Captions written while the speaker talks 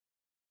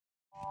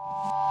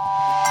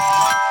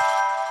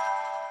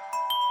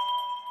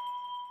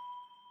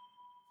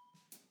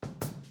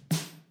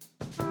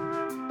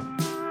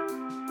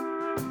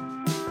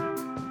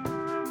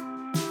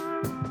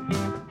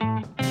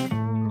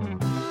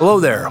Hello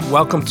there.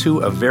 Welcome to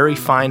A Very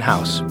Fine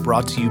House,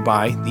 brought to you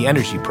by the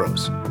Energy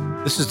Pros.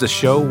 This is the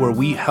show where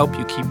we help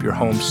you keep your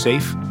home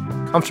safe,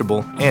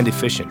 comfortable, and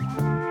efficient.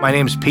 My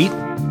name is Pete.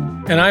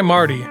 And I'm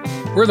Marty.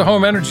 We're the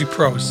Home Energy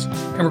Pros,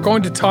 and we're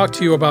going to talk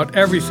to you about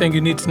everything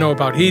you need to know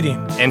about heating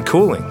And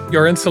cooling.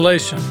 your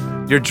insulation,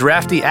 Your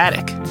drafty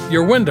attic.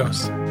 your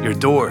windows, Your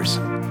doors.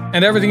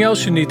 and everything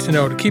else you need to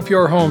know to keep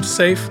your home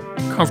safe,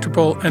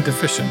 comfortable, and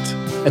efficient.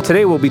 And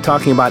today we'll be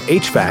talking about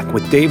HVAC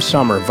with Dave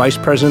Sommer, Vice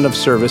President of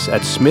Service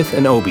at Smith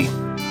 & Obie.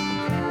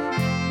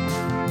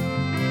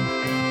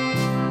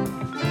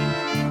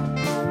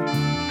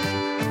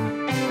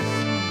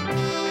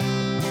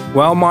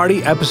 Well,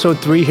 Marty, episode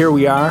 3, here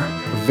we are.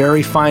 A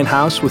very fine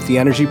house with the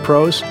Energy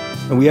Pros.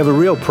 And we have a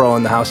real pro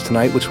in the house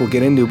tonight, which we'll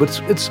get into. But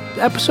it's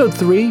episode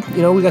 3. You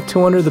know, we got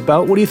 2 under the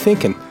belt. What are you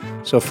thinking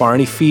so far?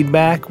 Any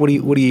feedback? What are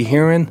you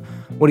hearing?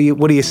 What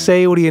do you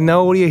say? What do you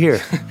know? What do you hear?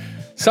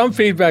 Some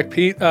feedback,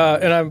 Pete,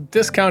 and I'm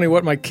discounting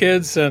what my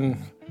kids and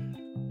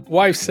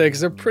wife say because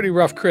they're pretty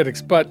rough critics.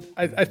 But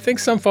I think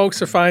some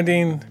folks are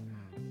finding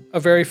A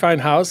Very Fine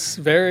House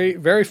very,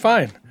 very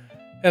fine.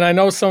 And I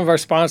know some of our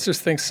sponsors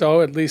think so.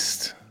 At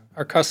least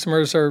our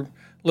customers are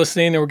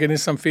listening, and we're getting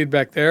some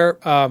feedback there.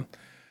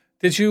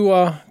 Did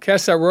you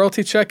cash that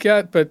royalty check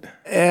yet? But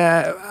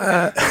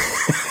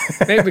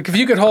maybe if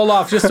you could hold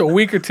off just a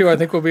week or two, I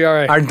think we'll be all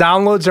right. Our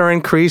downloads are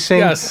increasing.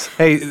 Yes.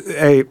 Hey,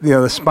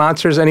 the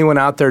sponsors, anyone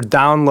out there,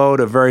 download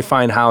A Very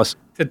Fine House.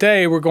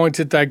 Today, we're going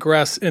to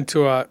digress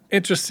into an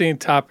interesting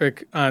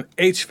topic on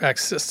HVAC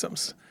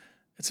systems.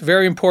 It's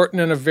very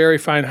important in a very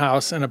fine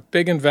house and a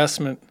big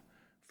investment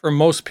for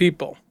most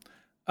people.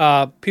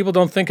 People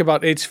don't think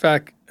about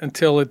HVAC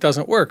until it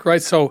doesn't work,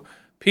 right? So,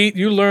 Pete,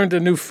 you learned a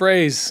new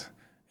phrase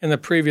in the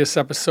previous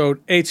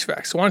episode,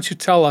 HVAC. So why don't you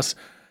tell us,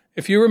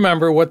 if you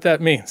remember, what that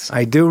means?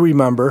 I do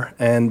remember,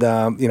 and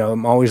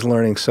I'm always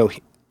learning. So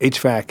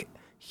HVAC,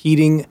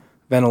 heating,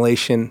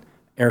 ventilation,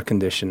 air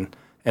condition,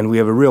 and we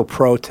have a real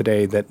pro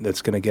today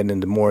that's going to get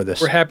into more of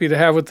this. We're happy to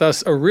have with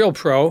us a real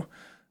pro,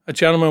 a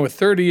gentleman with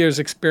 30 years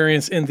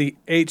experience in the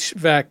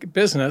HVAC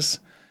business,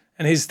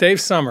 and he's Dave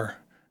Sommer.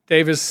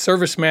 Dave is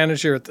service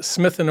manager at the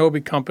Smith &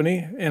 Obie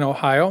Company in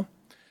Ohio.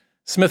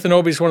 Smith &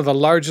 Obie is one of the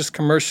largest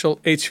commercial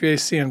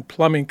HVAC and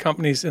plumbing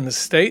companies in the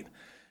state.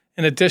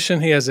 In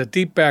addition, he has a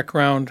deep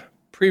background,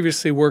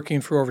 previously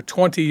working for over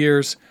 20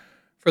 years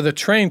for the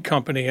Trane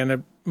Company.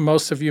 And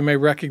most of you may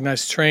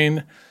recognize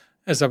Trane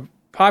as a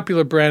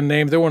popular brand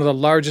name. They're one of the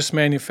largest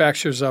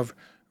manufacturers of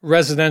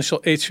residential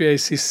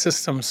HVAC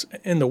systems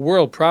in the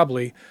world,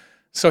 probably.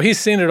 So he's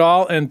seen it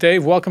all. And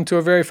Dave, welcome to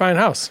A Very Fine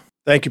House.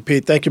 Thank you,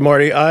 Pete. Thank you,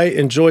 Marty. I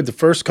enjoyed the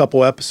first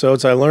couple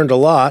episodes. I learned a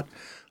lot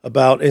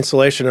about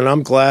insulation, and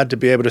I'm glad to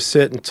be able to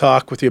sit and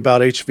talk with you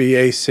about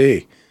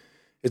HVAC.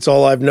 It's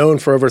all I've known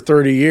for over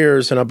 30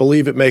 years, and I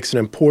believe it makes an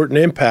important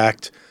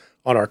impact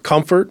on our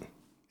comfort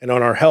and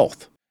on our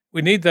health.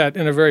 We need that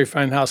in a very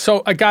fine house. So,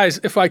 guys,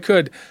 if I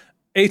could,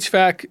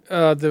 HVAC,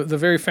 the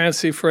very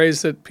fancy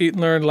phrase that Pete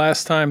learned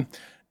last time,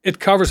 it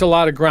covers a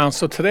lot of ground.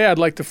 So today I'd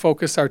like to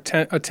focus our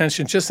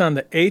attention just on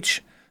the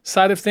H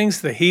side of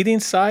things, the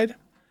heating side,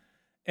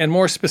 and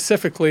more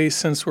specifically,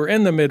 since we're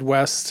in the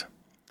Midwest,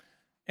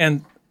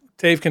 and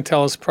Dave can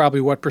tell us probably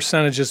what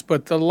percentages,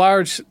 but the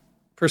large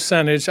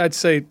percentage, I'd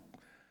say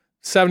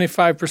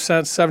 75%,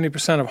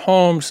 70% of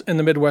homes in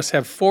the Midwest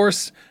have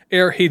forced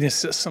air heating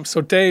systems.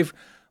 So Dave,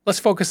 let's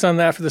focus on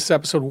that for this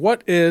episode.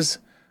 What is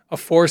a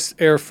forced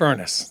air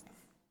furnace?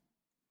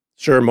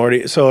 Sure,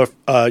 Marty. So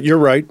you're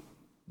right.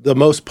 The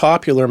most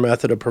popular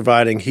method of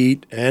providing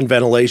heat and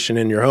ventilation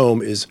in your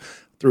home is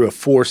through a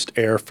forced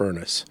air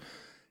furnace.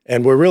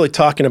 And we're really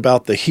talking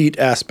about the heat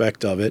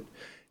aspect of it,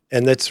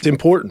 and that's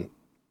important.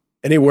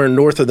 Anywhere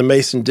north of the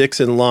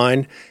Mason-Dixon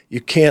line, you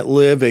can't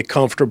live a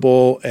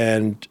comfortable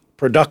and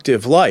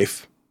productive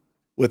life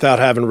without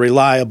having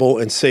reliable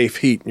and safe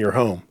heat in your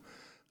home.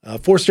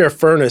 Forced air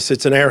furnace,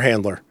 it's an air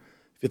handler.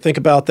 If you think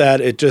about that,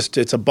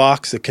 it's a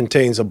box that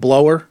contains a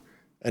blower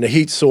and a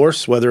heat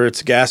source, whether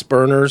it's gas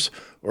burners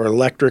or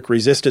electric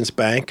resistance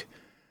bank,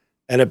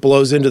 and it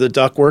blows into the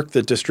ductwork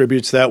that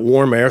distributes that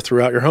warm air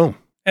throughout your home.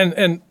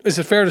 And is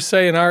it fair to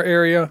say in our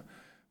area,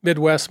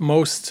 Midwest,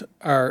 most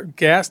are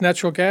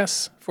natural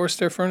gas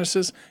forced air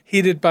furnaces,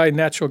 heated by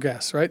natural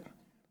gas, right?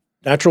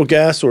 Natural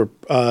gas, or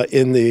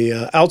in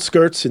the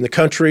outskirts, in the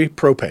country,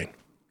 propane.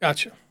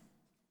 Gotcha.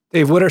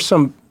 Dave, what are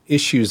some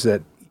issues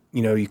that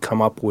you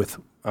come up with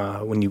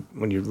when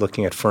you're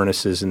looking at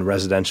furnaces in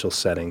residential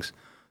settings?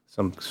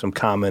 Some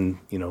common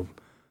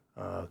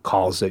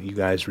calls that you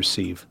guys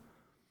receive.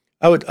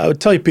 I would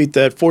tell you, Pete,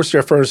 that forced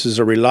air furnaces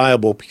are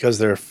reliable because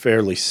they're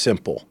fairly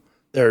simple.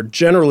 They're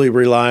generally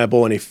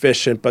reliable and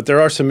efficient, but there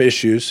are some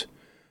issues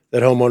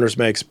that homeowners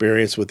may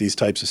experience with these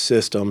types of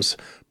systems.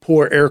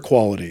 Poor air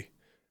quality.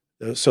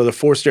 So the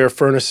forced air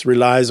furnace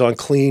relies on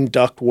clean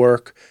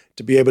ductwork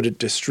to be able to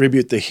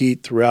distribute the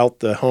heat throughout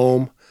the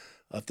home.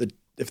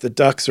 If the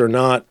ducts are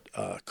not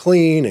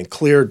clean and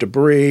clear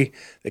debris,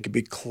 they could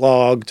be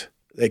clogged.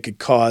 They could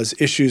cause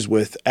issues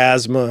with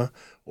asthma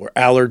or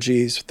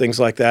allergies, things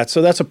like that.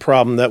 So that's a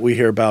problem that we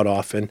hear about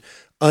often.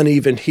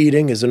 Uneven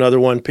heating is another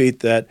one, Pete,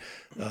 that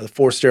the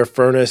forced air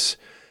furnace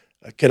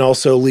can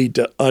also lead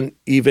to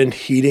uneven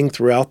heating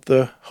throughout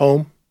the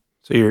home.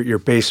 So your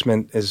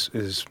basement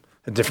is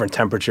a different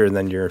temperature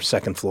than your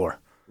second floor.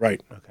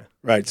 Right. Okay.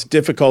 Right. It's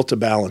difficult to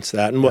balance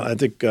that. And I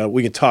think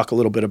we can talk a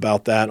little bit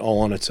about that all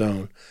on its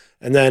own.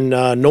 And then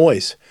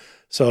noise.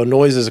 So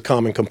noise is a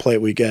common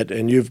complaint we get.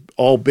 And you've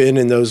all been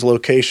in those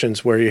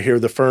locations where you hear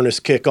the furnace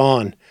kick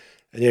on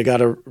and you got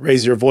to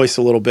raise your voice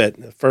a little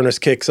bit. The furnace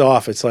kicks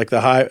off. It's like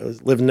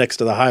living next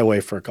to the highway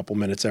for a couple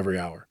minutes every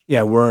hour.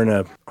 Yeah, we're in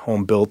a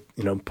home built,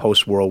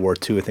 post World War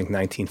II, I think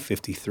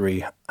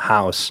 1953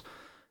 house.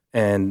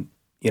 And,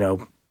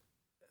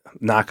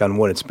 knock on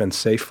wood, it's been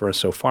safe for us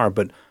so far.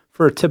 But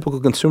for a typical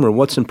consumer,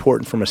 what's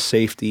important from a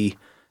safety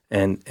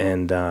and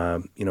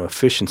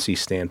efficiency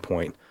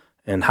standpoint?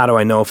 And how do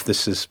I know if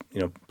this is,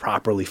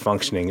 properly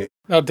functioning?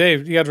 Now,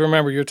 Dave, you got to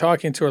remember, you're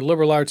talking to a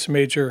liberal arts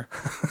major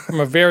from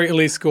a very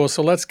elite school,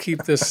 so let's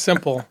keep this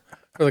simple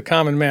for the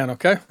common man,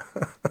 okay?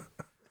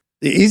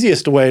 The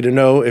easiest way to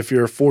know if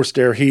your forced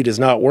air heat is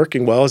not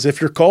working well is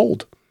if you're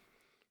cold,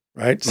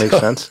 right? Makes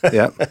sense,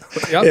 yeah.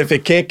 Yep. If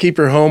it can't keep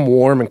your home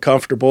warm and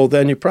comfortable,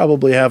 then you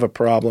probably have a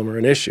problem or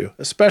an issue,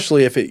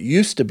 especially if it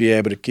used to be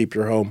able to keep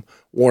your home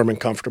warm and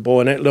comfortable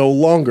and it no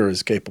longer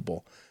is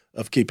capable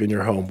of keeping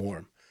your home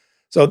warm.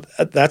 So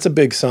that's a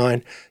big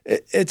sign.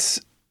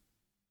 It's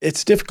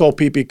difficult,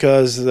 Pete,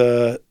 because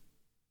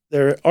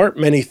there aren't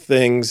many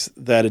things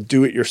that a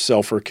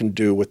do-it-yourselfer can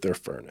do with their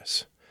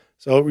furnace.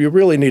 So you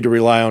really need to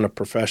rely on a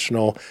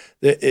professional.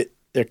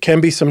 There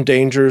can be some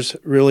dangers.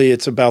 Really,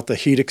 it's about the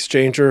heat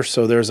exchanger.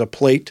 So there's a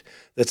plate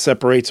that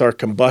separates our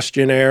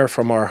combustion air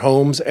from our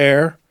home's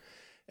air.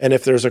 And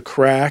if there's a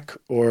crack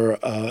or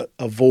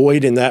a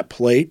void in that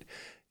plate,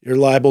 you're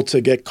liable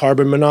to get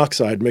carbon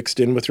monoxide mixed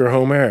in with your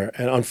home air.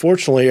 And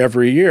unfortunately,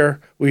 every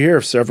year we hear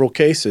of several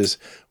cases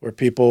where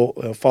people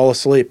fall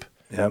asleep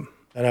and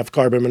have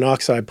carbon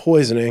monoxide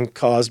poisoning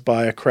caused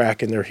by a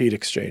crack in their heat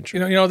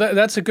exchanger.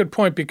 That's a good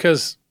point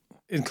because,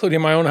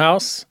 including my own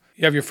house,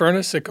 you have your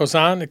furnace, it goes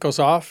on, it goes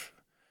off,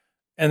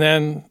 and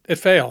then it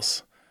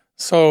fails.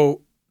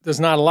 So there's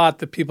not a lot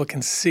that people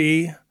can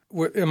see.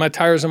 In my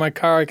tires in my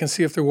car, I can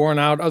see if they're worn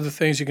out. Other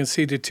things you can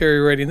see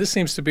deteriorating. This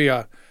seems to be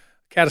a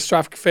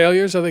catastrophic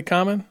failures. Are they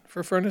common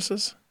for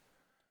furnaces?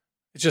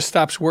 It just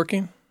stops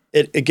working?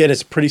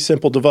 It's a pretty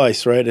simple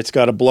device, right? It's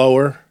got a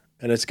blower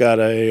and it's got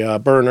a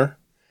burner.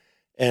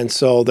 And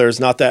so there's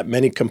not that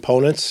many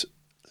components.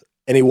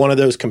 Any one of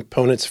those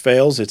components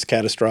fails, it's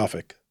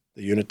catastrophic.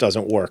 The unit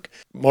doesn't work.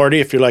 Marty,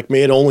 if you're like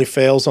me, it only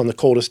fails on the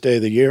coldest day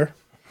of the year,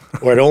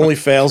 or it only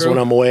fails when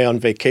I'm away on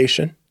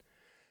vacation.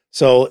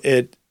 So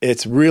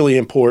it's really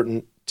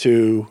important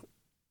to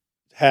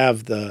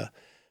have the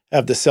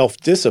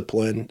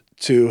self-discipline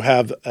to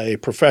have a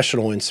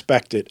professional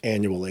inspect it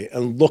annually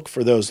and look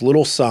for those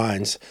little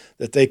signs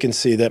that they can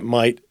see that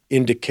might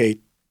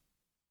indicate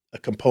a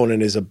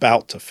component is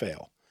about to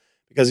fail.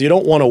 Because you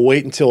don't want to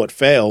wait until it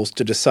fails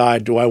to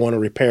decide, do I want to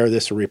repair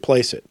this or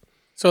replace it?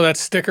 So that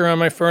sticker on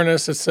my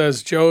furnace that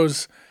says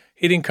Joe's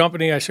Heating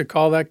Company, I should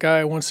call that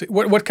guy.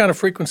 What kind of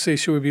frequency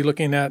should we be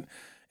looking at?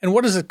 And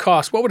what does it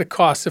cost? What would it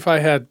cost if I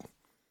had,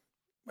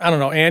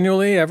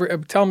 annually?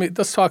 Tell me,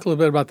 let's talk a little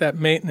bit about that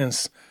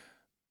maintenance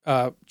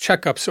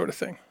checkup sort of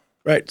thing.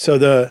 Right. So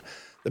the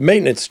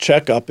maintenance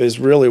checkup is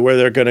really where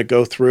they're going to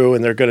go through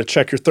and they're going to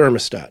check your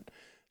thermostat.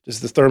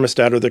 Does the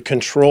thermostat or the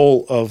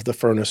control of the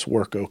furnace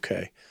work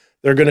okay?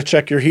 They're going to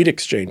check your heat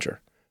exchanger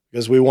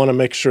because we want to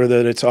make sure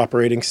that it's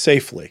operating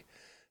safely.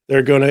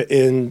 They're going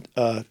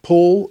to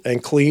pull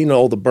and clean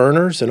all the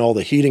burners and all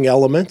the heating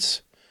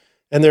elements,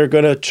 and they're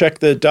going to check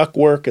the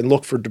ductwork and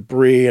look for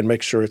debris and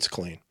make sure it's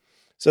clean.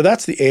 So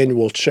that's the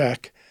annual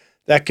check.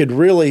 That could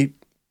really,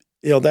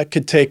 that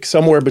could take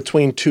somewhere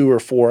between 2 or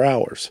 4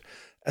 hours.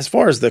 As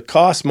far as the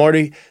cost,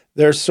 Marty,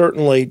 there's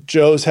certainly,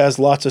 Joe's has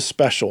lots of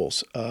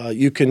specials.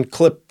 You can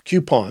clip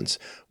coupons.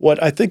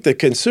 What I think the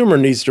consumer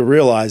needs to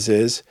realize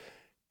is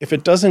if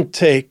it doesn't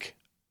take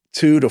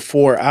 2 to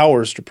 4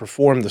 hours to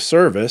perform the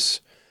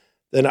service,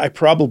 then I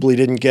probably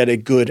didn't get a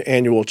good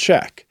annual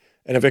check.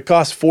 And if it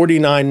costs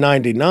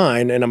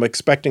 $49.99 and I'm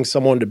expecting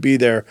someone to be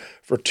there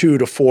for 2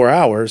 to 4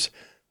 hours,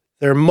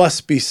 there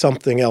must be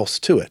something else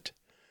to it.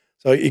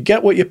 So you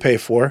get what you pay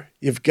for.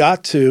 You've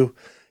got to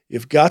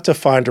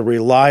find a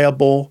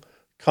reliable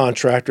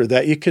contractor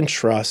that you can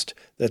trust,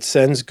 that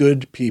sends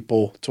good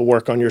people to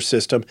work on your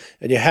system,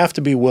 and you have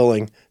to be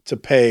willing to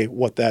pay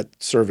what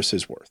that service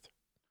is worth.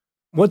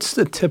 What's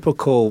the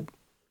typical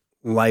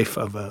life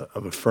of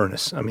a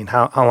furnace? I mean,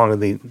 how long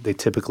do they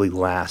typically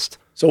last?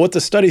 So what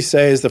the studies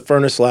say is the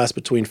furnace lasts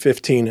between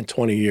 15 and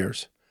 20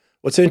 years.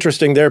 What's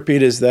interesting there,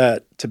 Pete, is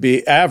that to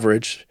be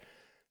average,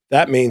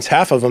 that means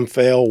half of them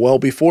fail well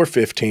before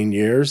 15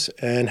 years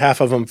and half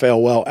of them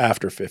fail well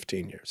after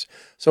 15 years.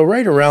 So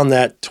right around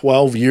that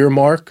 12-year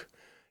mark,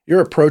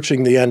 you're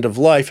approaching the end of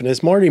life. And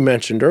as Marty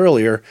mentioned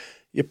earlier,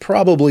 you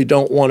probably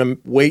don't want to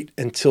wait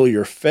until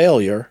your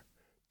failure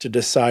to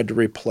decide to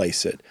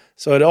replace it.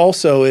 So it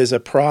also is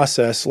a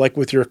process like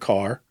with your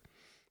car.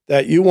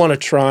 that you want to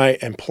try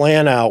and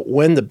plan out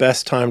when the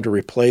best time to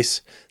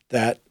replace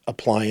that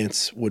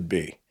appliance would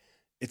be.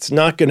 It's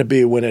not going to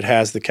be when it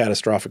has the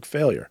catastrophic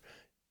failure.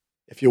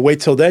 If you wait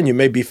till then, you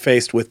may be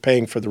faced with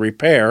paying for the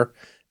repair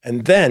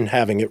and then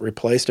having it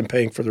replaced and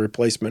paying for the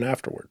replacement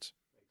afterwards.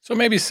 So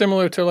maybe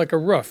similar to like a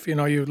roof.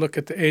 You look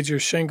at the age of your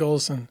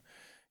shingles and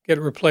get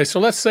it replaced. So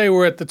let's say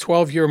we're at the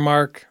 12-year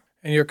mark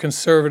and you're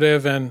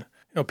conservative and,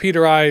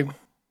 Peter,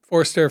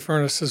 forced air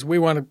furnaces, we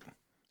want to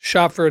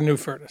shop for a new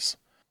furnace.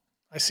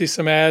 I see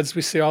some ads.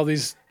 We see all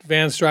these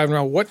vans driving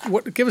around.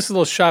 What? Give us a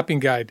little shopping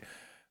guide.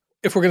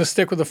 If we're going to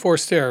stick with the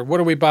forced air, what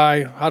do we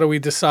buy? How do we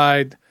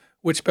decide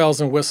which bells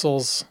and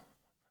whistles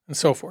and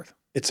so forth?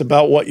 It's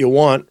about what you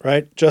want,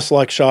 right? Just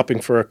like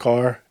shopping for a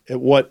car.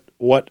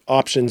 What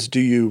options do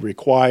you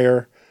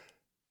require?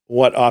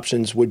 What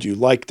options would you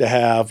like to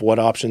have? What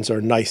options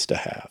are nice to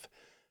have?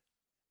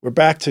 We're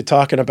back to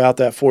talking about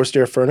that forced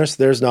air furnace.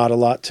 There's not a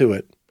lot to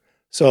it.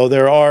 So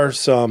there are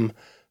some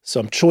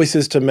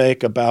choices to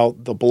make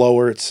about the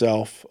blower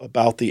itself,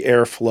 about the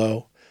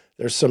airflow.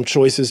 There's some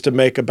choices to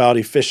make about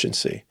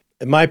efficiency.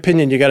 In my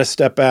opinion, you got to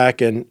step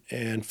back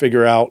and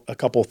figure out a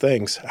couple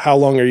things. How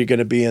long are you going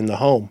to be in the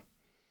home?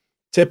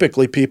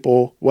 Typically,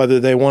 people, whether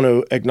they want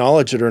to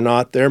acknowledge it or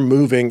not, they're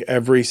moving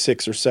every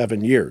 6 or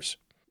 7 years.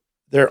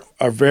 There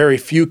are very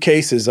few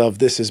cases of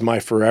this is my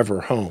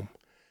forever home.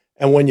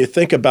 And when you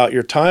think about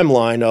your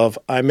timeline of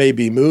I may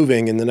be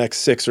moving in the next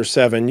 6 or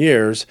 7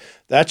 years,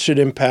 that should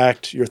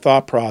impact your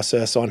thought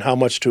process on how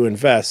much to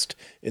invest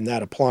in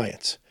that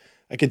appliance.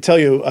 I can tell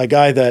you a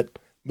guy that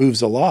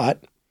moves a lot,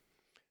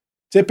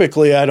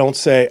 typically I don't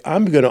say,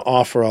 I'm going to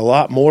offer a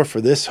lot more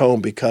for this home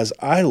because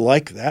I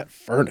like that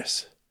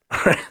furnace.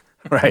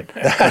 Right.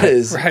 That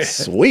is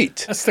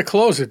sweet. That's the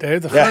closer,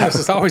 Dave. The furnace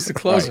is always the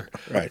closer.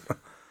 Right.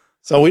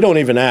 So we don't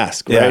even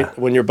ask, right? Yeah.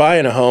 When you're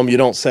buying a home, you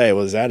don't say,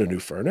 well, is that a new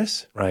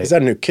furnace? Right. Is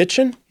that a new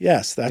kitchen?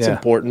 Yes, that's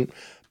important.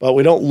 But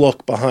we don't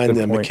look behind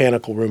the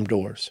mechanical room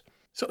doors.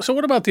 So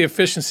what about the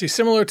efficiency?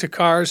 Similar to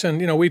cars,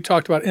 and we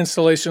talked about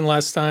installation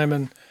last time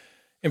and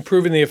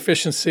improving the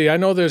efficiency. I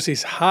know there's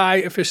these high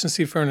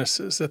efficiency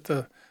furnaces that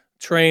the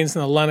Trains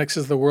and the Lennoxes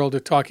of the world are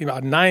talking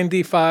about,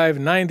 95,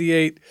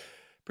 98%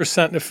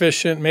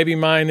 efficient. Maybe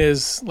mine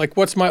is, like,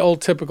 what's my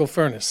old typical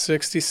furnace?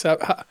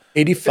 67?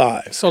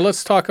 85. So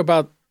let's talk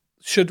about,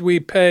 should we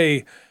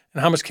pay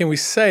and how much can we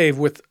save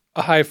with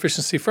a high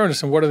efficiency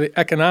furnace, and what are the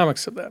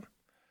economics of that?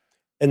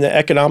 And the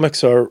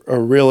economics are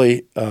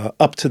really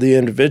up to the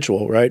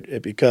individual,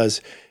 right?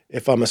 Because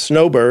if I'm a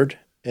snowbird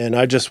and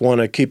I just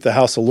want to keep the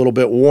house a little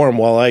bit warm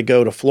while I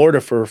go to Florida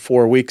for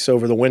 4 weeks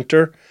over the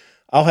winter,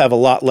 I'll have a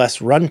lot less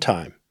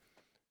runtime.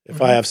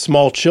 If I have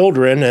small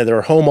children and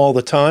they're home all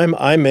the time,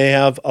 I may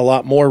have a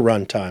lot more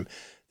runtime.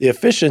 The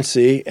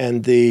efficiency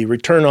and the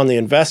return on the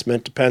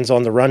investment depends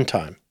on the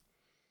runtime.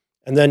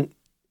 And then,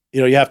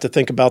 you have to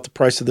think about the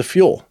price of the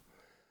fuel.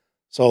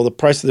 So the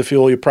price of the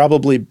fuel, you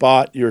probably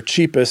bought your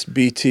cheapest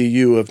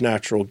BTU of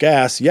natural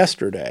gas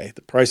yesterday.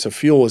 The price of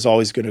fuel is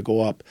always going to go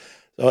up.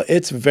 So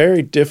it's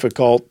very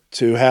difficult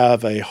to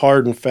have a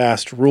hard and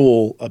fast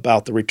rule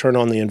about the return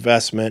on the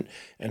investment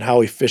and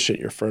how efficient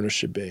your furnace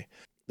should be.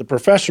 The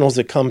professionals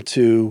that come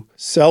to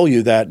sell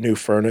you that new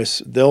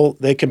furnace,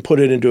 they can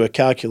put it into a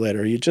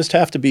calculator. You just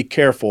have to be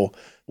careful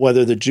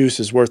whether the juice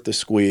is worth the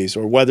squeeze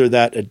or whether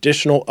that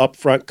additional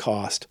upfront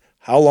cost,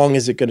 how long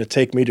is it going to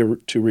take me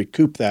to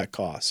recoup that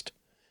cost?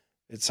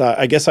 It's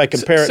I guess I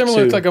compare it to...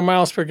 Similar to like a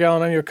miles per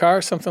gallon on your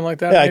car, something like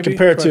that? Yeah, maybe? I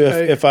compare it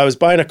to if I was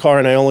buying a car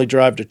and I only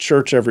drive to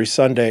church every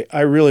Sunday,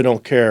 I really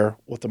don't care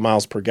what the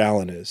miles per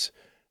gallon is.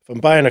 If I'm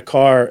buying a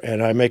car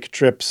and I make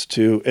trips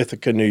to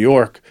Ithaca, New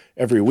York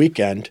every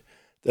weekend,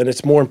 then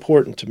it's more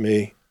important to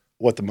me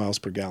what the miles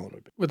per gallon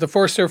would be. With the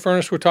forced air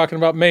furnace, we're talking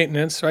about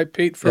maintenance, right,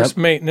 Pete? First,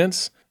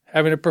 maintenance,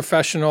 having a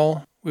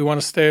professional. We want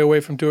to stay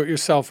away from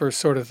do-it-yourselfer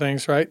sort of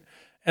things, right?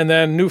 And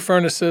then new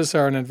furnaces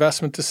are an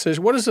investment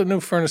decision. What does a new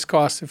furnace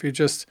cost if you're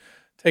just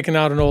taking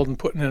out an old and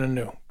putting in a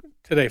new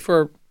today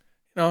for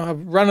a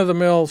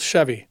run-of-the-mill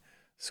Chevy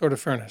sort of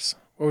furnace?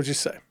 What would you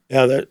say?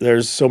 Yeah,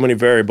 there's so many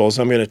variables.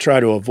 I'm going to try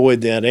to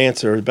avoid that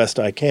answer the best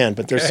I can,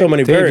 but there's so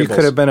many variables. You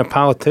could have been a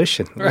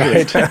politician.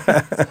 Right.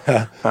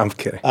 I'm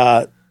kidding.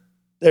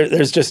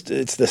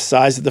 It's the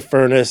size of the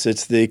furnace,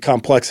 it's the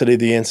complexity of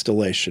the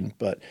installation.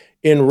 But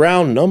in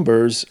round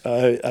numbers,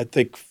 I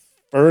think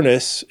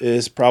furnace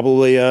is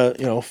probably a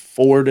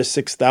 $4,000 to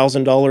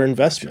 $6,000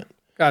 investment.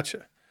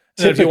 Gotcha.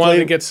 And if you wanted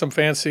to get some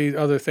fancy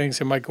other things,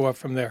 it might go up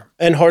from there.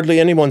 And hardly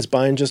anyone's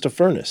buying just a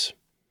furnace,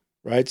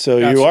 right? So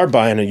Gotcha. You are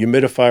buying a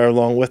humidifier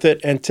along with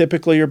it, and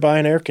typically you're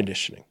buying air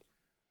conditioning.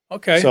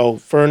 Okay. So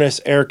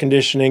furnace, air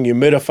conditioning,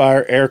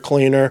 humidifier, air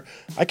cleaner,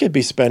 I could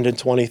be spending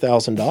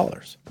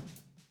 $20,000.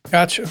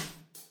 Gotcha.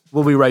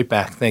 We'll be right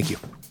back. Thank you.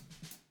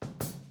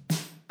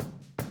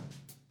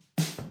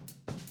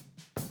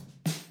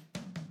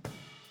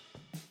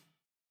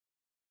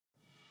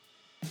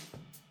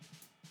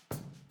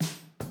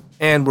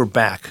 And we're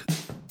back.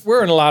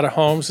 We're in a lot of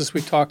homes, as we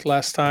talked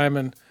last time,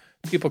 and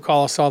people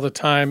call us all the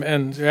time.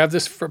 And you have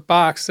this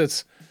box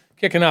that's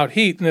kicking out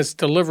heat, and it's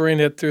delivering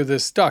it through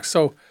this duct.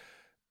 So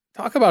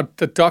Talk about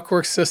the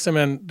ductwork system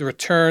and the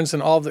returns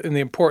and and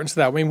the importance of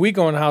that. I mean, we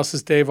go in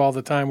houses, Dave, all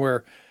the time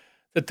where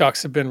the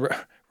ducts have been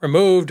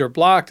removed or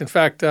blocked. In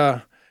fact,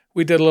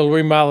 we did a little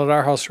remodel at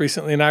our house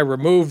recently, and I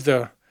removed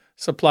the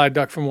supply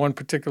duct from one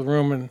particular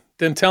room and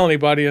didn't tell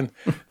anybody, and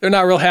they're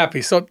not real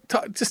happy. So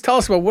just tell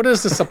us about what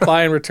is the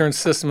supply and return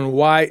system and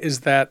why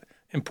is that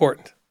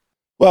important?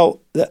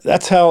 Well,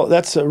 that's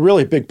a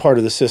really big part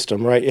of the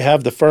system, right? You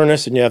have the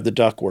furnace and you have the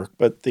ductwork,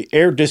 but the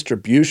air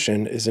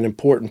distribution is an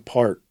important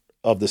part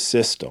of the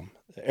system.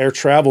 The air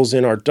travels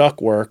in our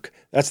ductwork.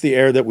 That's the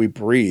air that we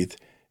breathe.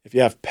 If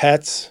you have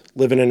pets,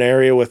 live in an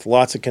area with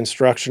lots of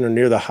construction or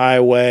near the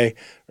highway,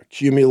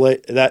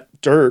 that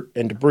dirt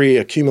and debris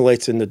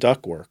accumulates in the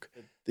ductwork.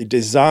 The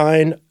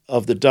design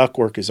of the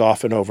ductwork is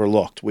often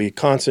overlooked. We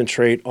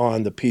concentrate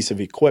on the piece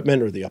of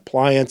equipment or the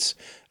appliance,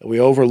 and we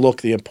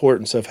overlook the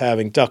importance of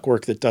having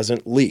ductwork that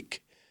doesn't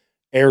leak.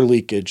 Air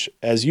leakage,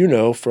 as you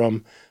know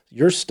from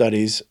your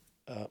studies,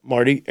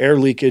 Marty, air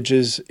leakage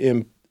is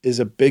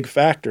a big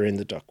factor in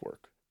the ductwork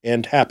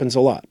and happens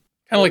a lot.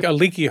 Kind of like a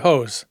leaky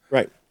hose.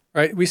 Right.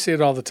 Right? We see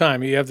it all the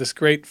time. You have this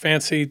great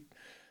fancy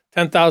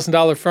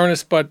 $10,000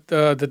 furnace, but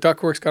the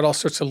ductwork's got all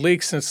sorts of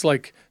leaks, and it's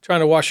like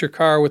trying to wash your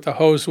car with a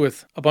hose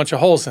with a bunch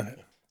of holes in it.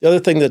 The other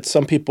thing that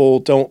some people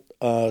don't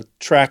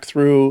track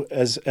through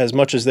as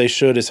much as they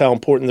should is how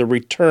important the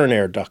return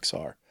air ducts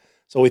are.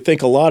 So we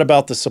think a lot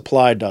about the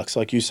supply ducts.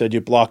 Like you said,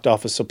 you blocked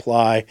off a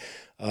supply.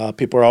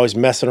 People are always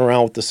messing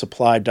around with the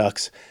supply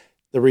ducts.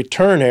 The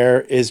return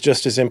air is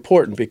just as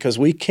important because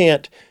we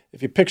can't,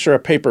 if you picture a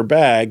paper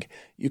bag,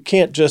 you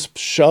can't just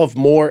shove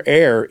more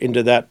air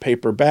into that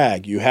paper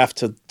bag. You have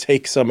to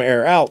take some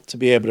air out to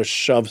be able to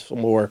shove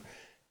some more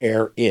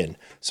air in.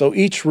 So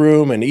each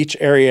room and each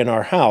area in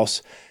our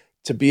house,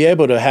 to be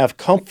able to have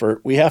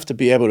comfort, we have to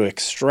be able to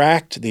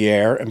extract the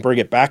air and bring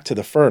it back to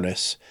the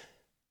furnace.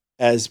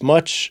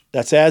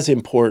 That's as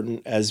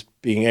important as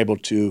being able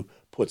to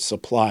put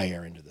supply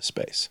air into the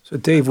space. So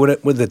Dave,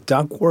 would the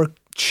ductwork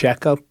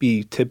checkup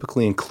be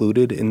typically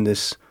included in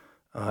this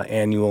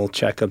annual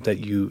checkup that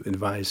you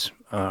advise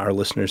our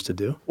listeners to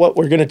do? What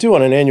we're going to do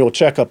on an annual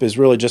checkup is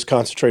really just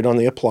concentrate on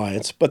the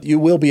appliance, but you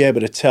will be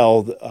able to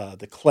tell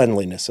the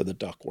cleanliness of the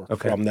ductwork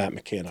from that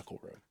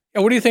mechanical room.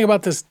 Yeah, what do you think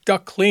about this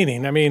duct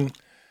cleaning? I mean,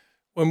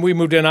 when we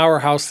moved in our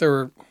house,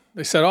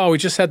 they said, we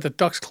just had the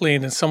ducts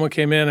cleaned, and someone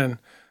came in and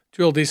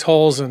drilled these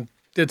holes and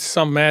did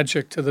some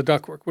magic to the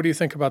ductwork. What do you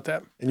think about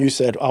that? And you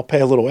said, I'll pay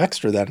a little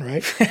extra then,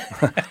 right?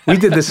 We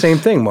did the same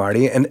thing,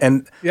 Marty.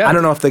 And yeah. I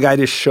don't know if the guy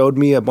just showed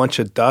me a bunch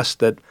of dust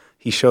that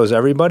he shows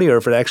everybody or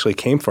if it actually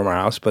came from our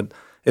house, but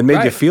it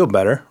made you feel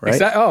better, right?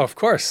 Oh, of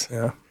course.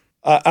 Yeah.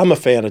 I'm a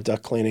fan of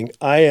duct cleaning.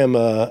 I'm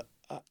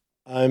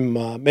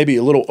maybe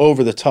a little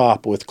over the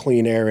top with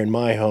clean air in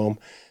my home.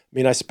 I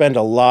mean, I spend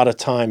a lot of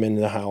time in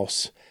the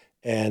house,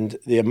 and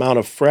the amount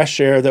of fresh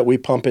air that we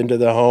pump into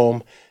the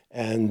home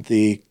and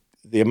the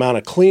amount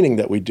of cleaning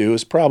that we do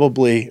is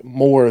probably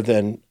more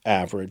than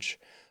average.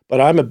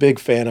 But I'm a big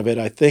fan of it.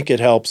 I think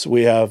it helps.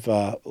 We have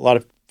a lot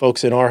of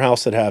folks in our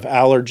house that have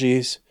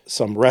allergies,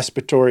 some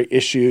respiratory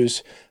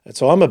issues. And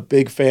so I'm a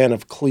big fan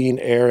of clean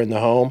air in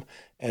the home,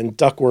 and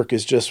ductwork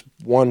is just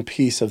one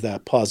piece of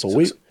that puzzle.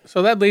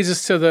 So that leads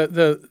us to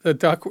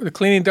the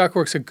cleaning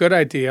ductwork's a good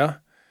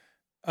idea.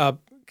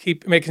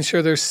 Keep making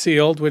sure they're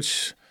sealed,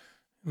 which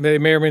they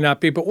may or may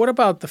not be. But what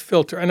about the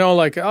filter? I know,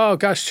 we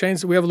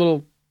have a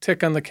little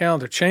tick on the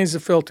calendar. Change the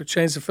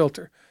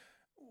filter.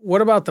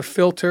 What about the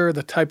filter,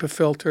 the type of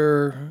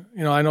filter?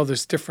 I know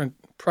there's different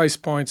price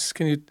points.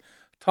 Can you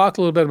talk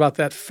a little bit about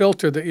that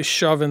filter that you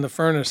shove in the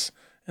furnace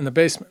in the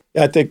basement?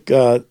 Yeah, I think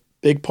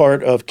big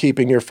part of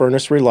keeping your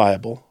furnace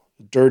reliable.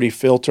 A dirty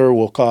filter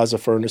will cause a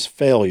furnace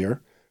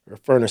failure or a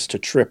furnace to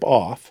trip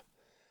off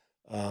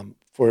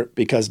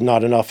because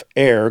not enough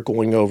air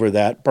going over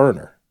that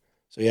burner.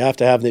 So you have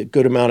to have the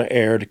good amount of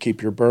air to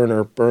keep your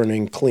burner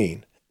burning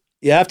clean.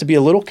 You have to be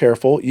a little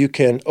careful. You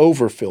can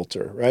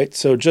over-filter, right?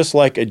 So just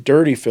like a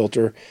dirty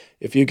filter,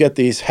 if you get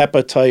these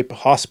HEPA-type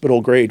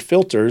hospital-grade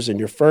filters and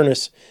your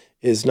furnace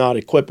is not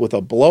equipped with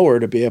a blower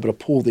to be able to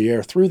pull the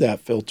air through that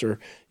filter,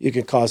 you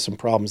can cause some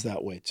problems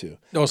that way too.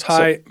 Those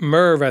high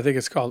MERV, I think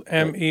it's called,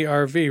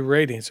 MERV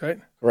ratings, right?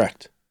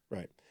 Correct,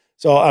 right.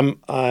 So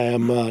I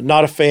am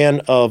not a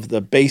fan of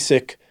the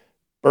basic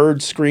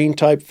bird screen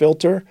type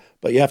filter,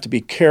 but you have to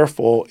be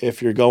careful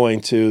if you're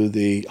going to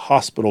the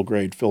hospital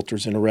grade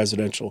filters in a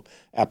residential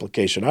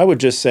application. I would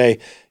just say,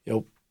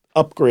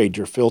 upgrade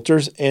your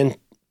filters and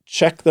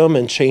check them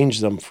and change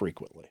them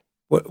frequently.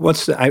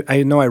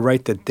 I know I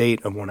write the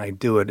date of when I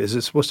do it. Is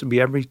it supposed to be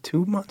every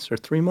 2 months or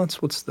 3 months?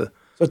 So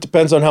it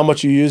depends on how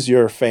much you use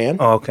your fan.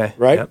 Oh, okay.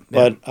 Right? Yep.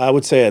 But I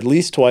would say at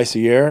least twice a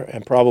year,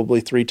 and probably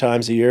 3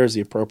 times a year is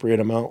the appropriate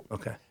amount.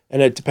 Okay.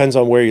 And it depends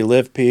on where you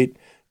live, Pete.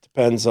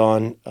 Depends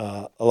on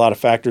a lot of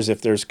factors.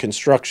 If there's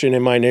construction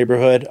in my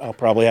neighborhood, I'll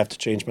probably have to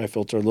change my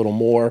filter a little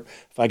more.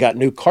 If I got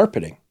new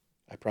carpeting,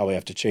 I probably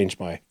have to change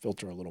my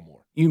filter a little more.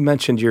 You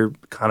mentioned you're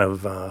kind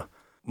of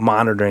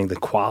monitoring the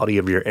quality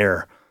of your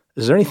air.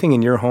 Is there anything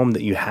in your home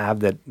that you have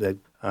that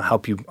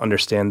help you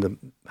understand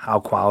how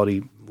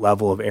quality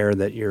level of air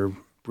that you're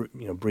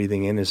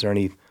breathing in? Is there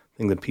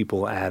anything that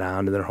people add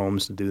on to their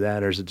homes to do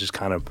that, or is it just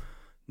kind of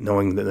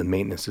knowing that the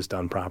maintenance is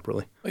done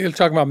properly? You're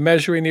talking about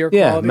measuring air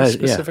quality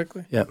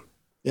specifically? Yeah.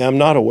 Yeah, I'm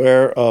not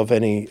aware of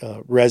any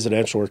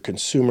residential or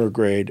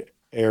consumer-grade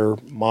air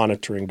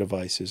monitoring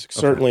devices. Okay.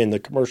 Certainly in the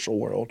commercial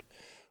world,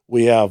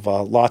 we have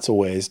lots of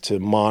ways to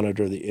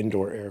monitor the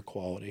indoor air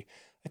quality.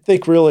 I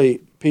think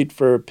really, Pete,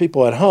 for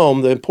people at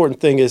home, the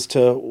important thing is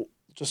to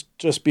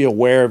just be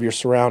aware of your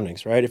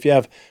surroundings, right? If you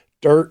have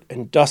dirt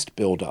and dust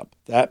buildup,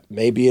 that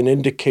may be an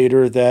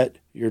indicator that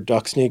your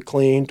ducts need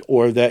cleaned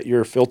or that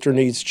your filter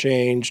needs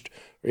changed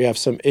or you have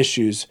some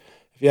issues.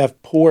 If you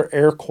have poor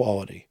air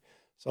quality,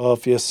 so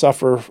if you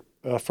suffer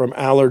from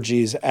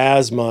allergies,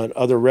 asthma, and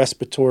other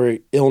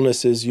respiratory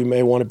illnesses, you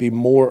may want to be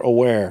more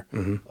aware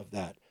of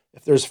that.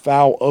 If there's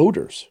foul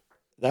odors,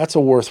 that's a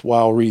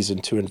worthwhile reason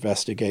to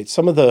investigate.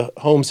 Some of the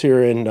homes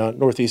here in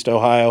Northeast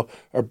Ohio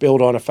are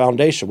built on a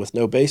foundation with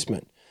no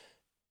basement.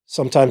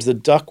 Sometimes the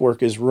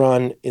ductwork is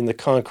run in the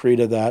concrete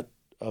of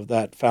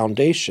that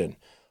foundation.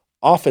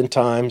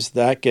 Oftentimes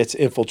that gets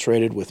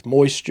infiltrated with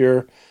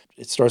moisture.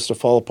 It starts to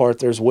fall apart.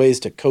 There's ways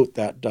to coat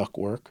that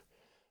ductwork.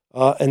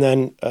 And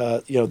then,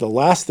 the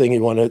last thing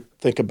you want to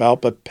think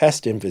about, but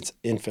pest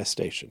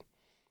infestation.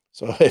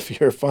 So if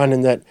you're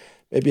finding that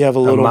maybe you have a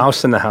little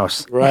mouse in the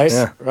house, right,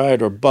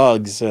 right, or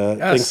bugs,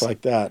 things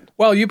like that.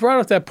 Well, you brought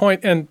up that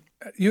point, and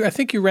I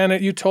think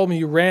you told me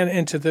you ran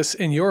into this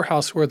in your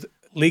house with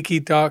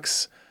leaky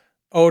ducts,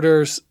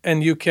 odors,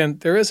 and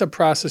there is a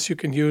process you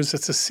can use.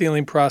 It's a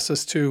sealing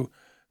process to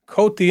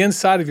coat the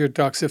inside of your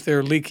ducts if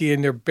they're leaky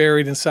and they're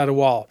buried inside a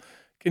wall.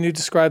 Can you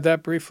describe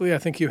that briefly? I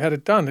think you had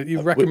it done.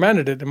 You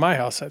recommended it in my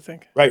house, I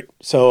think. Right.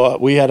 So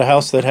we had a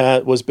house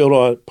that was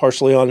built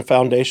partially on a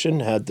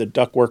foundation, had the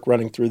ductwork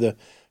running through the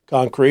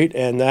concrete,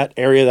 and that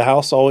area of the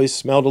house always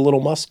smelled a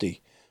little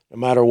musty. No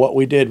matter what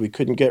we did, we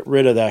couldn't get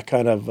rid of that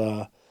kind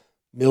of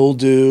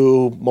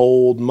mildew,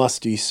 mold,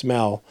 musty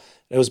smell.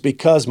 It was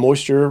because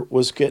moisture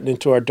was getting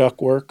into our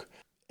ductwork,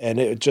 and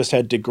it just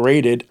had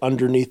degraded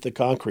underneath the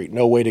concrete,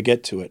 no way to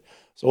get to it.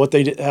 So what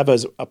they have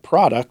is a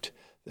product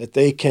that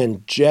they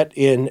can jet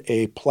in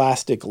a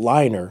plastic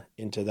liner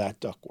into that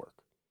ductwork.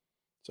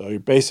 So you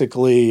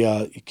basically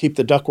you keep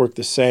the ductwork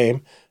the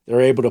same.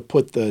 They're able to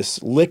put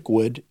this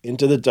liquid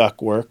into the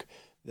ductwork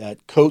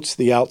that coats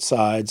the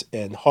outsides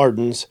and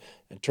hardens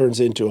and turns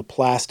into a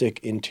plastic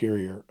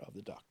interior of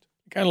the duct.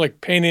 Kind of like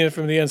painting it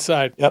from the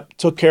inside. Yep,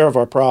 took care of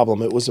our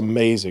problem. It was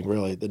amazing,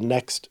 really.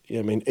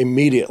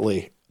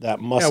 Immediately that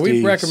musty. Yeah,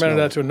 we've recommended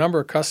that to a number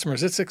of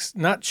customers. It's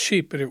not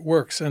cheap, but it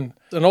works. And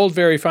an old,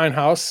 very fine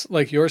house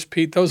like yours,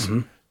 Pete, those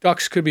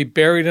ducts could be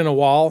buried in a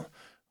wall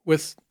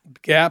with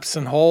gaps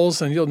and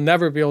holes, and you'll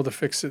never be able to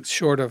fix it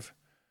short of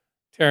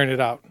tearing it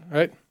out,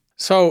 right?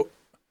 So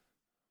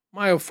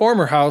my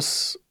former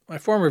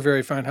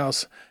very fine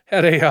house,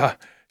 had a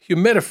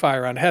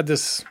humidifier on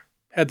it.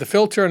 Had the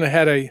filter, and it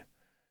had a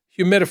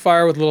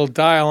humidifier with a little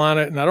dial on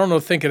it, and I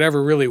don't think it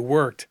ever really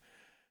worked.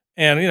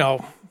 And,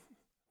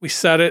 we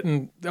set it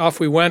and off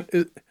we went.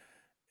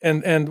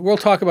 And we'll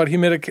talk about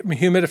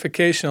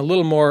humidification a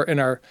little more in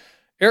our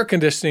air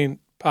conditioning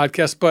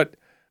podcast, but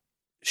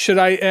should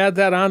I add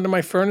that onto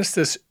my furnace,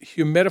 this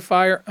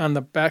humidifier on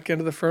the back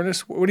end of the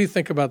furnace? What do you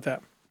think about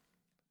that?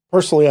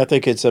 Personally, I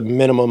think it's a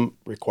minimum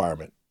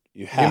requirement.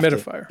 You have to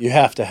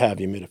have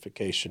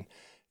humidification.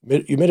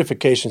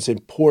 Humidification is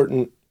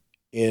important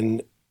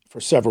for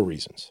several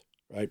reasons,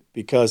 right?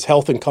 Because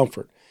health and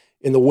comfort.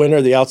 In the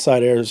winter, the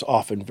outside air is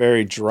often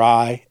very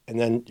dry, and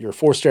then your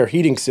forced air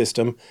heating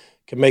system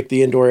can make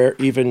the indoor air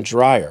even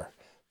drier.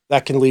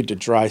 That can lead to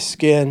dry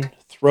skin,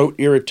 throat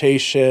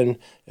irritation,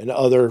 and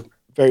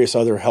various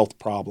other health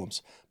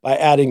problems. By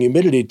adding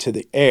humidity to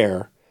the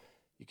air,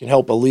 you can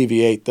help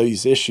alleviate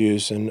these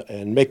issues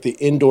and make the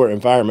indoor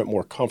environment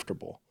more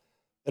comfortable.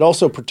 It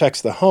also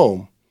protects the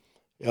home.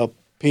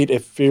 Pete,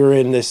 if you're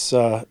in this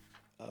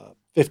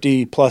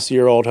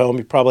 50-plus-year-old home,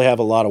 you probably have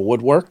a lot of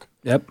woodwork.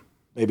 Yep.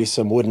 Maybe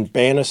some wooden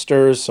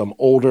banisters, some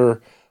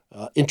older,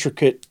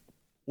 intricate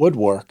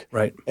woodwork.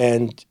 Right.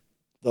 And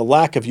the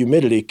lack of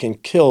humidity can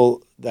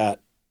kill that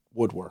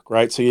woodwork,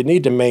 right? So you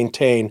need to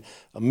maintain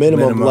a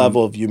minimum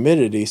level of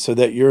humidity so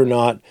that you're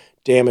not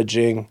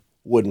damaging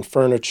wooden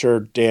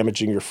furniture,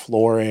 damaging your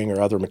flooring or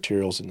other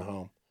materials in the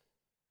home.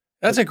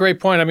 That's a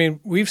great point. I mean,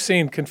 we've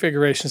seen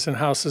configurations in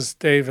houses,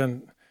 Dave,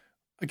 and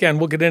again,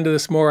 we'll get into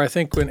this more, I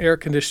think, when air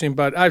conditioning,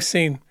 but I've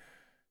seen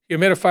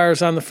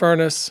humidifiers on the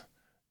furnace.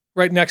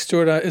 Right next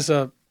to it is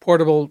a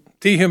portable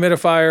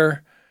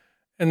dehumidifier,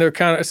 and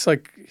it's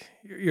like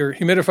you're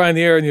humidifying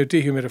the air and you're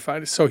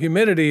dehumidifying it. So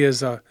humidity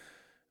is a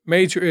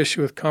major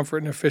issue with comfort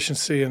and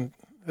efficiency, and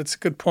that's a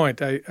good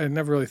point. I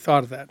never really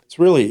thought of that. It's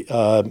really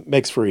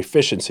makes for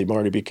efficiency,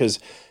 Marty, because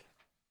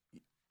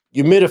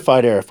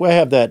humidified air, if we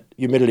have that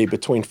humidity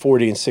between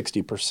 40 and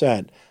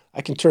 60%,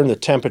 I can turn the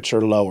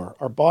temperature lower.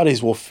 Our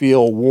bodies will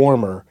feel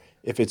warmer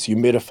if it's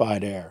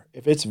humidified air.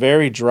 If it's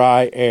very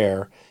dry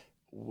air,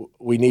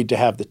 we need to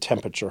have the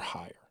temperature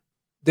higher.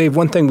 Dave,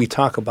 one thing we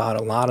talk about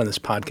a lot on this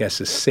podcast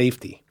is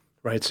safety,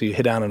 right? So you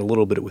hit on it a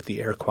little bit with the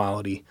air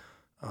quality.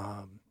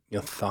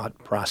 thought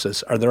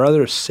process. Are there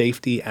other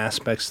safety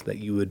aspects that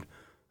you would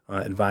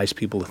advise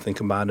people to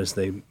think about as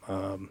they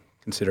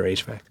consider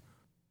HVAC?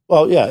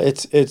 Well, yeah,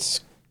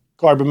 it's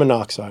carbon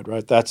monoxide,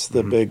 right? That's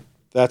the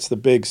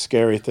big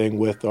scary thing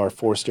with our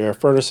forced air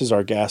furnaces,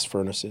 our gas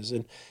furnaces,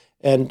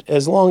 and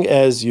as long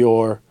as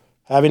you're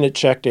having it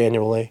checked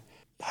annually,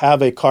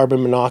 have a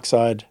carbon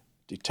monoxide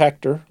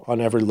detector on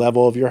every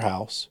level of your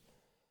house,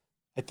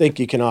 I think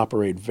you can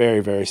operate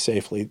very, very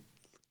safely.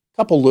 A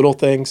couple little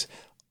things.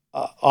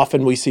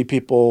 Often we see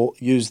people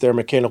use their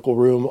mechanical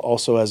room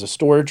also as a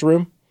storage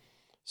room.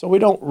 So we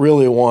don't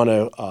really want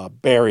to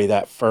bury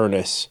that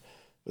furnace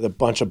with a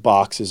bunch of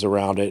boxes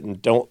around it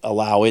and don't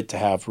allow it to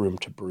have room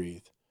to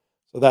breathe.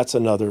 So that's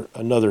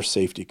another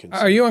safety concern.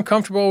 Are you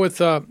uncomfortable with,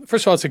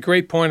 first of all, it's a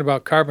great point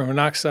about carbon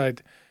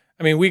monoxide.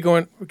 I mean, we're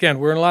in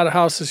a lot of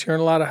houses, you're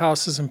in a lot of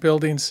houses and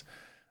buildings.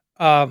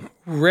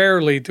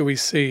 Rarely do we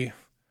see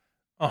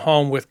a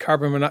home with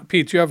carbon monoxide.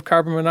 Pete, do you have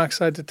carbon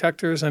monoxide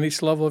detectors on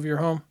each level of your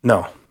home?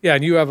 No. Yeah,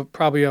 and you have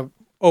probably a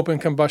open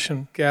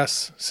combustion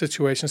gas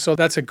situation. So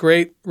that's a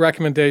great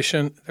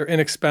recommendation. They're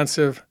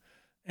inexpensive.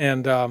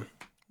 And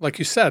like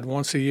you said,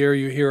 once a year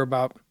you hear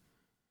about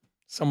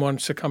someone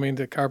succumbing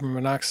to carbon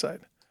monoxide.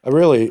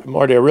 Marty,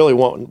 I really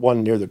want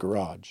one near the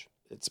garage.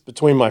 It's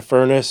between my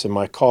furnace and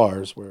my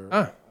cars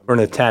where... Or an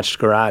attached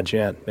garage,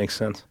 yeah, it makes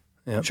sense.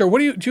 Yep. Sure.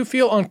 Do you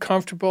feel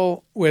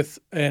uncomfortable with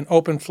an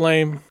open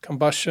flame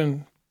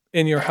combustion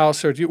in your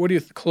house, or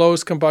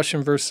closed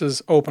combustion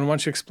versus open? Why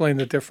don't you explain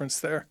the difference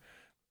there?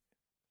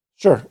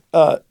 Sure.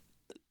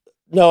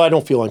 No, I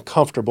don't feel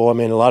uncomfortable. I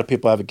mean, a lot of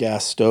people have a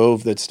gas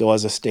stove that still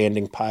has a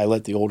standing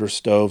pilot. The older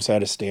stoves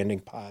had a standing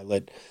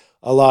pilot.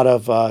 A lot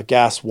of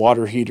gas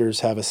water heaters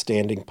have a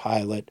standing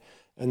pilot.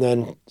 And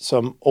then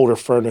some older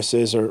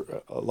furnaces,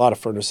 or a lot of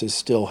furnaces,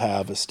 still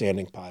have a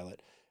standing pilot.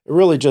 It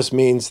really just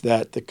means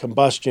that the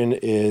combustion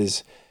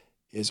is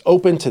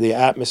open to the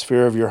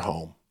atmosphere of your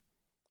home.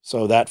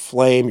 So that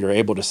flame, you're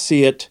able to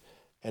see it,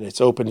 and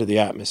it's open to the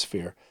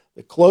atmosphere.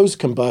 The closed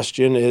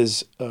combustion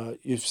is,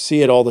 you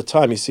see it all the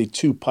time. You see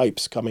two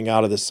pipes coming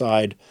out of the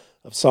side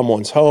of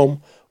someone's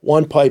home.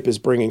 One pipe is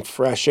bringing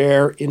fresh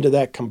air into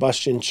that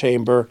combustion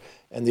chamber,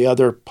 and the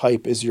other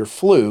pipe is your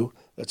flue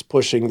that's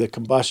pushing the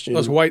combustion.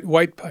 Those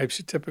white pipes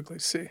you typically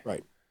see.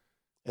 Right.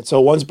 And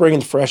so one's bringing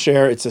fresh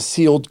air. It's a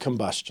sealed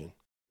combustion.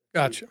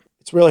 Gotcha.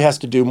 It really has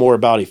to do more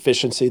about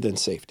efficiency than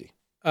safety.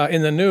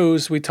 In the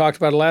news, we talked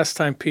about it last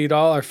time, Pete,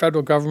 all our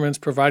federal government's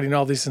providing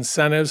all these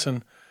incentives,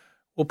 and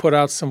we'll put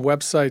out some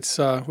websites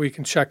where you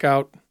can check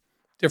out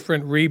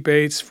different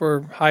rebates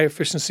for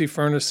high-efficiency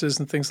furnaces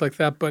and things like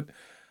that.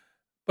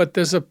 But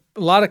there's a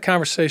lot of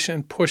conversation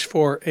and push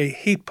for a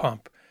heat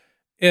pump.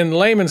 In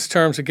layman's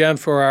terms, again,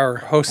 for our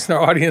hosts and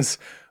our audience,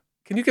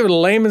 can you give a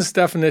layman's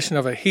definition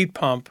of a heat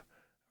pump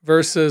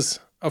versus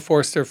a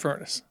forced air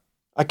furnace?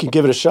 I can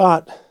give it a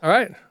shot. All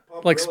right.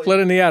 Like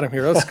splitting the atom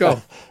here. Let's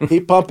go.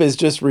 Heat pump is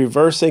just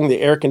reversing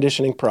the air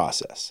conditioning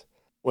process.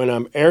 When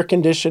I'm air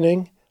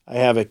conditioning, I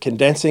have a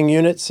condensing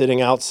unit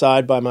sitting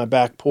outside by my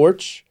back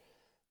porch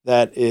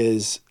that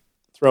is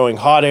throwing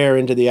hot air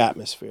into the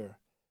atmosphere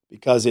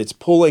because it's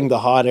pulling the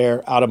hot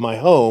air out of my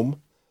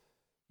home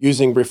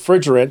using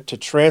refrigerant to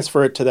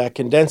transfer it to that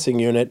condensing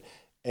unit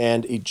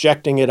and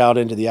ejecting it out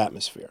into the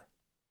atmosphere.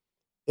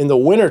 In the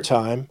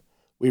wintertime,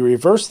 we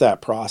reverse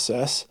that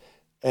process,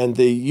 and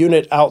the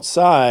unit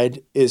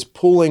outside is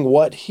pulling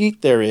what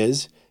heat there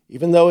is.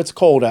 Even though it's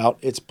cold out,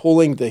 it's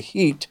pulling the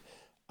heat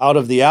out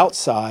of the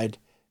outside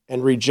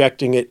and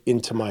rejecting it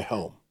into my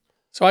home.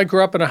 So I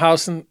grew up in a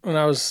house when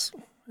I was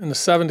in the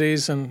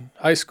 70s in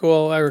high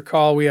school. I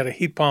recall we had a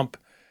heat pump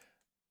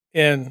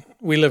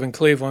we live in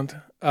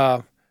Cleveland.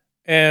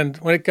 And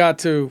when it got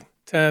to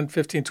 10,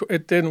 15, 20,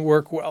 it didn't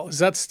work well. Is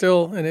that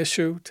still an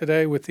issue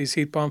today with these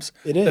heat pumps?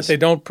 It is. That they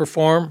don't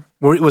perform?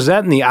 Was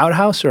that in the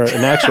outhouse or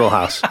an actual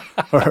house?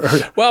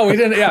 Well, we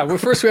didn't. Yeah,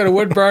 first we had a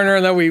wood burner,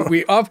 and then we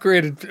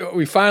upgraded.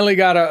 We finally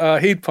got a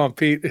heat pump.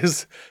 Pete,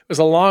 it was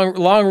a long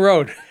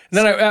road. And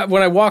then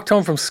when I walked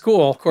home from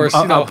school, of course,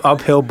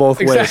 uphill both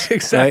ways.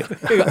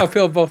 Exactly, right?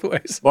 Uphill both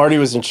ways. Marty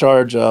was in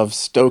charge of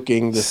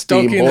stoking the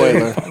steam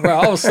boiler. Well,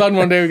 all of a sudden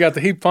one day we got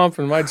the heat pump,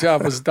 and my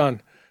job was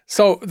done.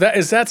 So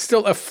is that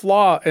still a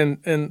flaw? And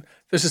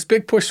there's this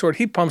big push toward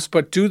heat pumps,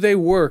 but do they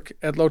work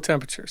at low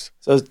temperatures?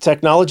 So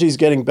technology is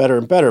getting better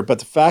and better, but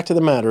the fact of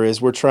the matter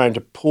is we're trying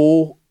to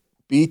pull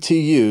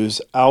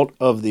BTUs out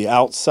of the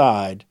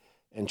outside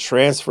and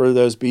transfer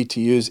those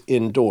BTUs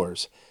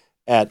indoors.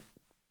 At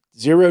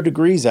 0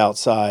 degrees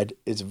outside,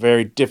 it's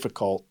very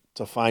difficult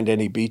to find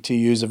any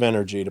BTUs of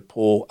energy to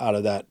pull out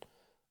of that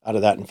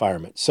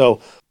environment.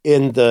 So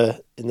in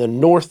the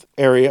north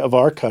area of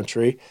our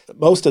country,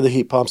 most of the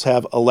heat pumps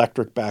have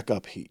electric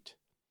backup heat.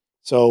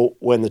 So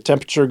when the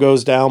temperature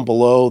goes down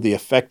below the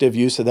effective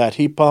use of that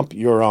heat pump,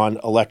 you're on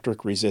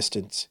electric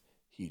resistance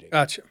heating.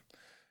 Gotcha.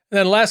 And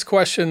then last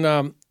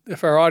question,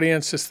 if our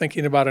audience is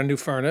thinking about a new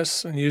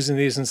furnace and using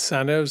these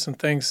incentives and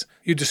things,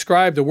 you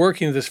described the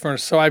working of this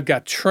furnace. So I've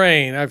got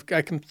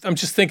Trane. I'm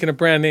just thinking of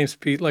brand names,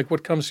 Pete, like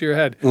what comes to your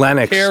head?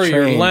 Lennox,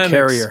 Carrier, Trane, Lennox.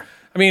 Carrier.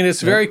 I mean,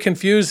 it's very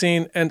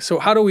confusing. And so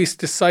how do we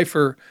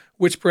decipher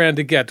which brand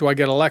to get? Do I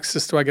get a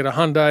Lexus? Do I get a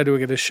Hyundai? Do I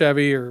get a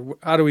Chevy? Or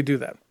how do we do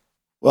that?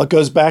 Well, it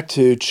goes back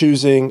to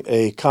choosing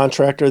a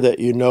contractor that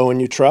you know and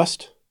you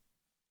trust.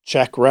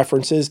 Check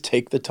references.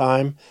 Take the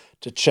time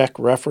to check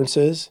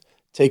references.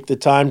 Take the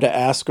time to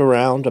ask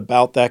around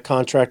about that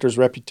contractor's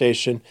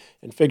reputation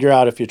and figure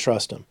out if you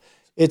trust them.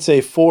 It's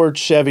a Ford,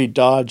 Chevy,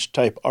 Dodge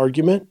type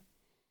argument,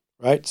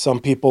 right? Some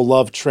people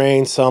love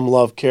Trane, some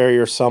love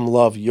Carrier, some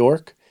love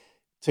York.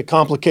 To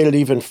complicate it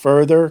even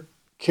further,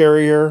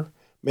 Carrier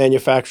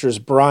manufactures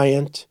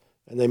Bryant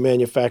and they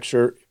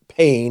manufacture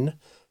Payne.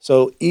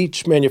 So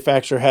each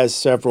manufacturer has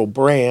several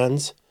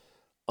brands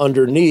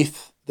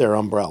underneath their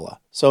umbrella.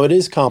 So it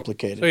is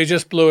complicated. So you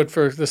just blew it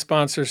for the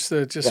sponsors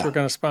that were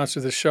going to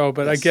sponsor the show,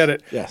 but yes. I get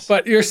it. Yes.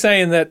 But you're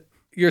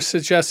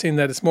suggesting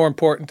that it's more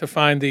important to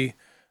find the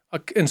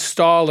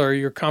installer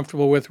you're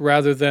comfortable with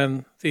rather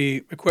than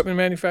the equipment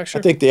manufacturer?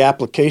 I think the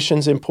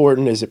application's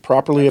important. Is it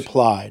properly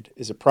applied?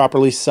 Is it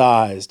properly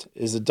sized?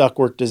 Is the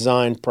ductwork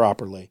designed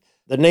properly?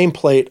 The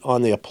nameplate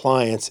on the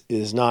appliance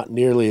is not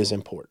nearly as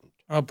important.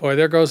 Oh, boy,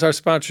 there goes our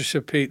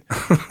sponsorship, Pete.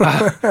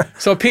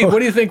 So, Pete, what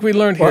do you think we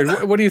learned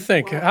here? What do you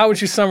think? How would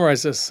you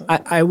summarize this?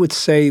 I would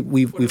say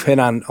we've hit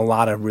on a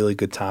lot of really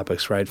good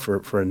topics, right?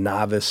 For a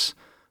novice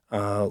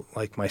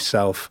like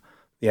myself,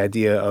 the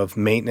idea of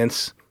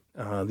maintenance,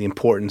 the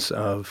importance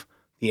of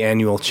the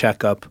annual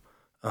checkup,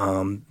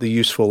 the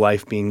useful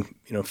life being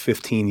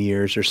 15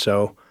 years or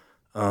so,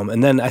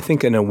 and then I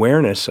think an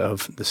awareness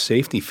of the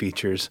safety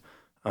features.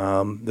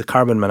 The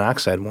carbon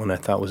monoxide one I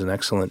thought was an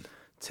excellent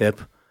tip.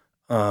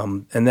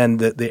 And then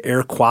the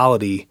air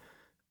quality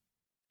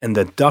and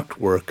the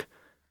ductwork,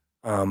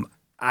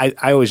 I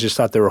always just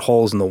thought there were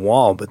holes in the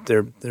wall, but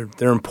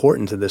they're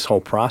important to this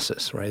whole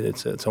process, right?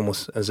 It's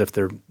almost as if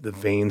they're the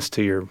veins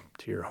to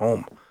your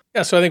home.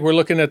 Yeah, so I think we're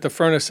looking at the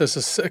furnace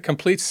as a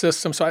complete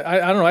system. So I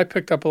don't know, I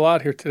picked up a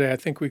lot here today. I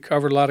think we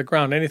covered a lot of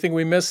ground. Anything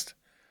we missed?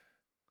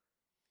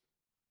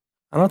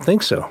 I don't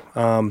think so.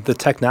 The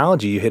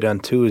technology you hit on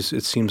too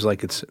it seems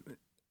like it's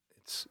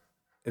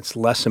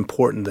less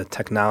important the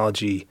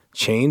technology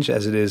change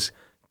as it is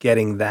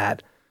getting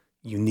that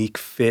unique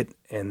fit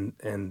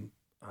and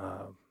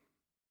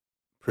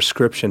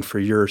prescription for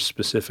your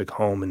specific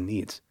home and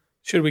needs.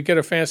 Should we get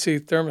a fancy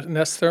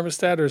Nest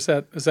thermostat, or is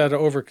that an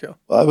overkill?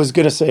 Well, I was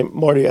going to say,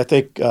 Marty, I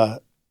think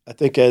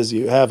as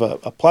you have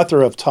a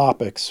plethora of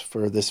topics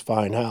for this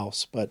fine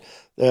house, but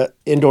the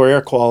indoor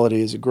air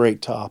quality is a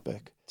great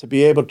topic. To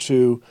be able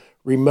to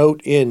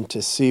remote in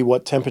to see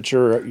what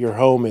temperature your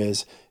home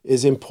is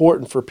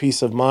important for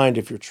peace of mind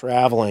if you're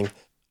traveling.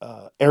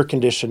 Air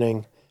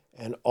conditioning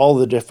and all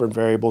the different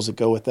variables that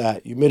go with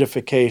that,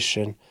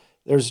 humidification,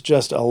 there's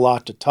just a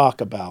lot to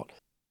talk about.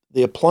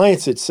 The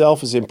appliance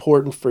itself is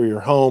important for your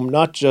home,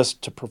 not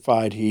just to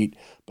provide heat,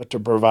 but to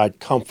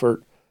provide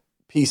comfort,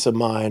 peace of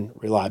mind,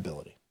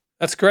 reliability.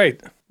 That's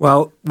great.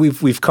 Well,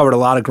 we've covered a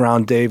lot of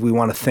ground, Dave. We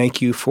want to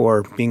thank you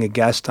for being a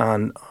guest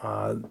on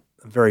a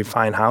very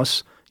fine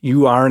house.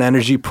 You are an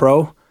energy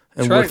pro,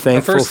 and we're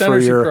thankful for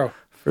your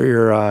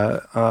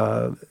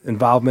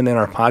involvement in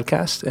our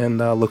podcast, and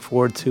look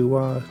forward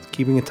to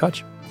keeping in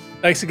touch.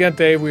 Thanks again,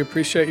 Dave. We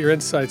appreciate your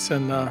insights,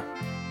 and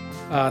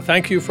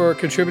thank you for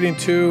contributing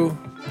to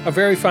a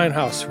very fine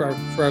house for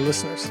our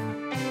listeners.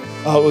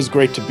 It was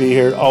great to be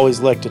here.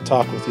 Always like to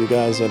talk with you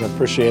guys, and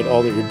appreciate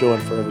all that you're doing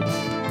for everybody.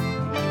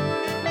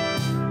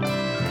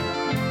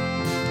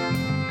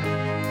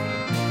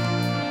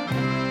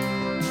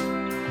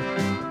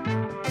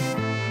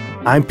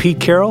 I'm Pete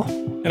Carroll.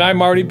 And I'm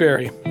Marty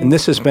Berry. And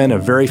this has been A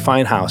Very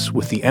Fine House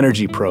with the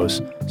Energy Pros,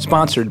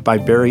 sponsored by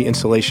Berry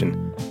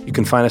Insulation. You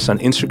can find us on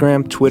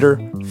Instagram, Twitter,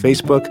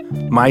 Facebook,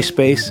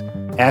 MySpace,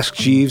 Ask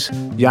Jeeves,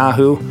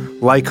 Yahoo,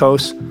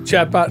 Lycos,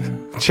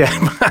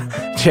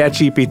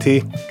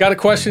 ChatGPT. Got a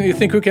question you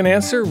think we can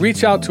answer?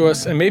 Reach out to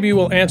us and maybe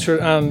we'll answer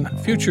it on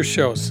future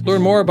shows.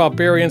 Learn more about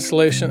Berry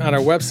Insulation on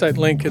our website,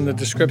 link in the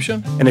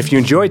description. And if you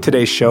enjoyed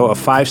today's show, a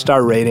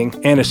 5-star rating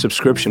and a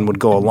subscription would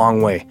go a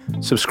long way.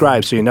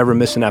 Subscribe so you never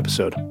miss an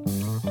episode.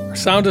 Our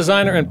sound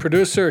designer and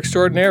producer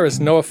extraordinaire is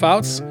Noah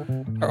Fouts.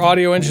 Our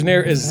audio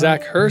engineer is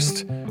Zach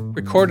Hurst.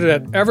 Recorded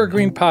at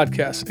Evergreen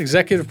Podcast.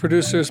 Executive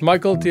producers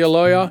Michael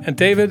D'Aloia and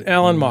David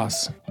Allen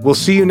Moss. We'll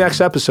see you next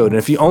episode. And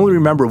if you only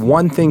remember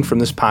one thing from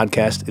this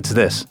podcast, it's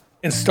this: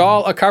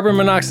 install a carbon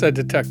monoxide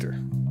detector.